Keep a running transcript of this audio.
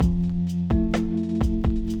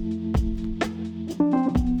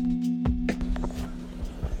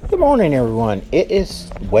morning, everyone. It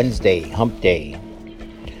is Wednesday, hump day.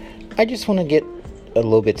 I just want to get a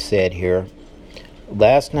little bit sad here.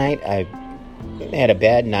 Last night, I had a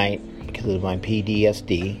bad night because of my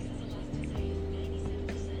PTSD.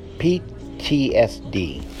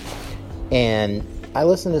 And I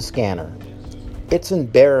listened to Scanner. It's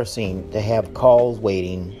embarrassing to have calls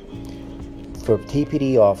waiting for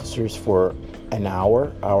TPD officers for an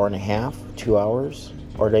hour, hour and a half, 2 hours,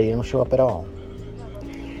 or they don't show up at all.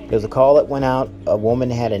 There's a call that went out. A woman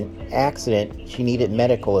had an accident. She needed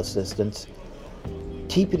medical assistance.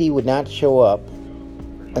 TPD would not show up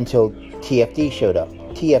until TFD showed up.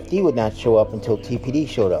 TFD would not show up until TPD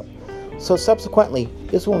showed up. So subsequently,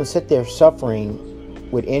 this woman sat there suffering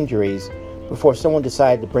with injuries before someone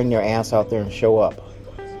decided to bring their ass out there and show up.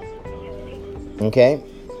 Okay?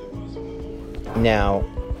 Now,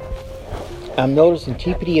 I'm noticing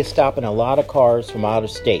TPD is stopping a lot of cars from out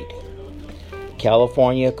of state.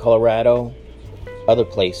 California, Colorado, other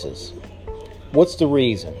places. What's the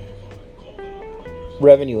reason?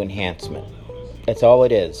 Revenue enhancement. That's all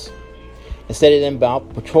it is. Instead of them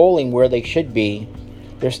about patrolling where they should be,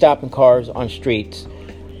 they're stopping cars on streets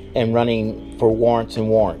and running for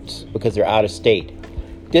warrants because they're out of state.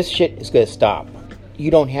 This shit is going to stop. You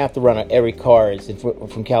don't have to run on every car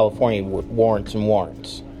from California with warrants.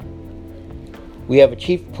 We have a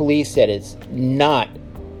chief of police that is not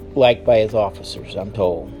liked by his officers, I'm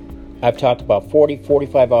told. I've talked to about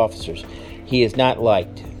 45 officers. He is not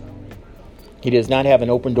liked. He does not have an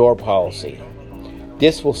open door policy.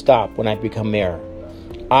 This will stop when I become mayor.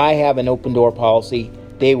 I have an open door policy.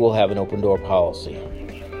 They will have an open door policy.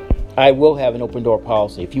 I will have an open door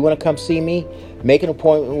policy. If you want to come see me, make an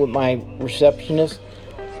appointment with my receptionist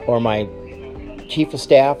or my chief of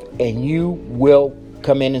staff, and you will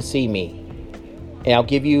come in and see me. And I'll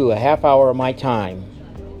give you a half hour of my time.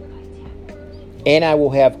 And I will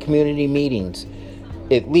have community meetings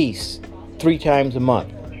at least 3 times a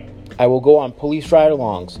month. I will go on police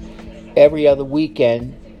ride-alongs every other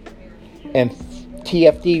weekend and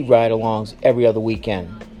TFD ride-alongs every other weekend.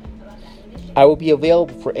 I will be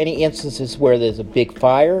available for any instances where there's a big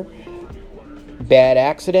fire, bad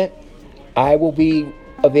accident. I will be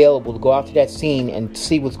available to go out to that scene and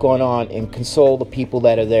see what's going on and console the people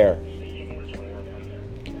that are there.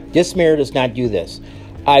 This mayor does not do this.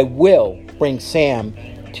 I will bring Sam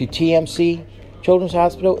to TMC Children's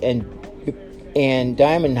Hospital and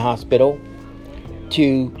Diamond Hospital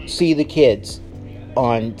to see the kids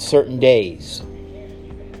on certain days.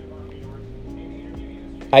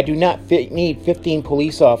 I do not need 15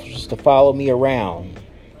 police officers to follow me around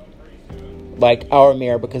like our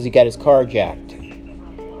mayor because he got his car jacked.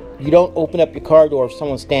 You don't open up your car door if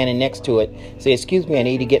someone's standing next to it. Say, "Excuse me, I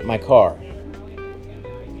need to get in my car."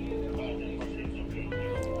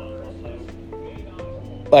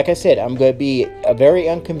 Like I said, I'm going to be a very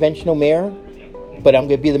unconventional mayor, but I'm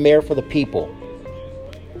going to be the mayor for the people.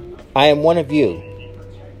 I am one of you.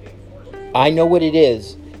 I know what it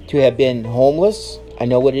is to have been homeless. I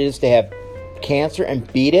know what it is to have cancer and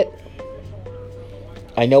beat it.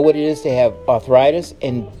 I know what it is to have arthritis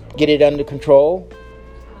and get it under control.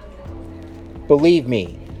 Believe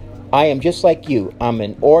me, I am just like you. I'm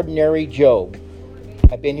an ordinary Joe.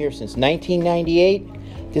 I've been here since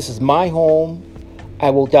 1998. This is my home. I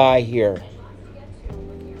will die here.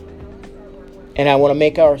 And I want to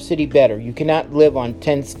make our city better. You cannot live on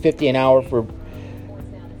 $10.50 an hour for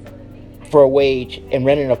a wage and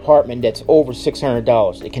rent an apartment that's over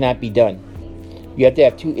 $600. It cannot be done. You have to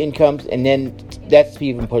have 2 incomes, and then that's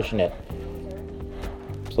even pushing it.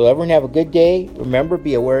 So everyone have a good day. Remember,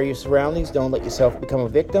 be aware of your surroundings. Don't let yourself become a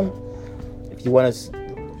victim. If you want to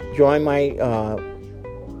join my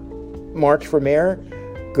March for Mayor,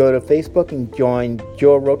 go to Facebook and join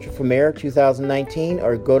Joe Rocha for Mayor 2019,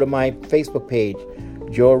 or go to my Facebook page,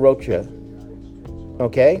 Joe Rocha.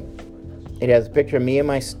 Okay? It has a picture of me and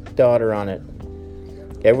my daughter on it.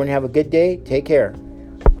 Everyone have a good day. Take care.